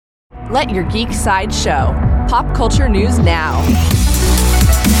Let your geek side show. Pop culture news now.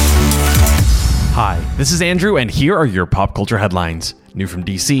 Hi, this is Andrew, and here are your pop culture headlines. New from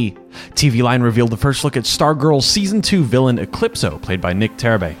DC, TV Line revealed the first look at Stargirl Season 2 villain Eclipso, played by Nick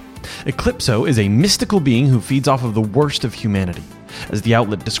Terabay. Eclipso is a mystical being who feeds off of the worst of humanity. As the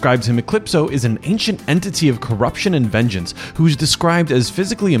outlet describes him, Eclipso is an ancient entity of corruption and vengeance who is described as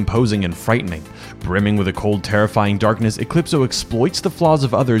physically imposing and frightening. Brimming with a cold, terrifying darkness, Eclipso exploits the flaws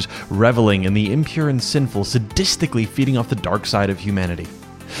of others, reveling in the impure and sinful, sadistically feeding off the dark side of humanity.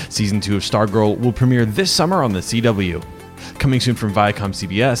 Season 2 of Stargirl will premiere this summer on the CW. Coming soon from Viacom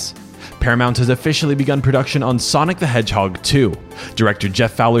CBS, Paramount has officially begun production on Sonic the Hedgehog 2. Director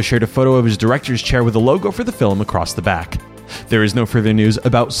Jeff Fowler shared a photo of his director's chair with the logo for the film across the back. There is no further news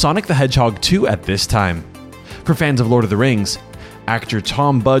about Sonic the Hedgehog 2 at this time. For fans of Lord of the Rings, actor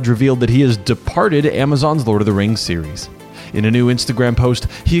Tom Budge revealed that he has departed Amazon's Lord of the Rings series. In a new Instagram post,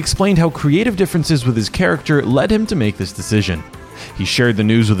 he explained how creative differences with his character led him to make this decision. He shared the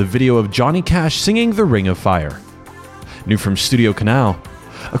news with a video of Johnny Cash singing The Ring of Fire. New from Studio Canal,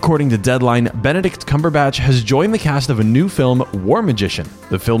 according to Deadline, Benedict Cumberbatch has joined the cast of a new film, War Magician.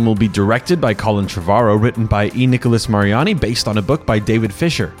 The film will be directed by Colin Trevorrow, written by E. Nicholas Mariani, based on a book by David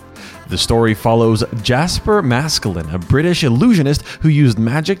Fisher. The story follows Jasper Maskelyne, a British illusionist who used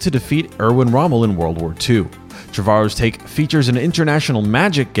magic to defeat Erwin Rommel in World War II. Trevorrow's take features an international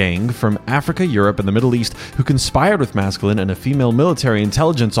magic gang from Africa, Europe, and the Middle East who conspired with Maskelyne and a female military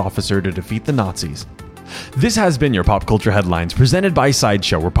intelligence officer to defeat the Nazis. This has been your Pop Culture Headlines, presented by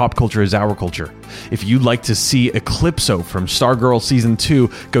Sideshow, where pop culture is our culture. If you'd like to see Eclipso from Stargirl Season 2,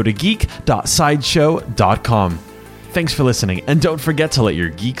 go to geek.sideshow.com. Thanks for listening, and don't forget to let your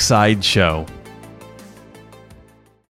geek side show.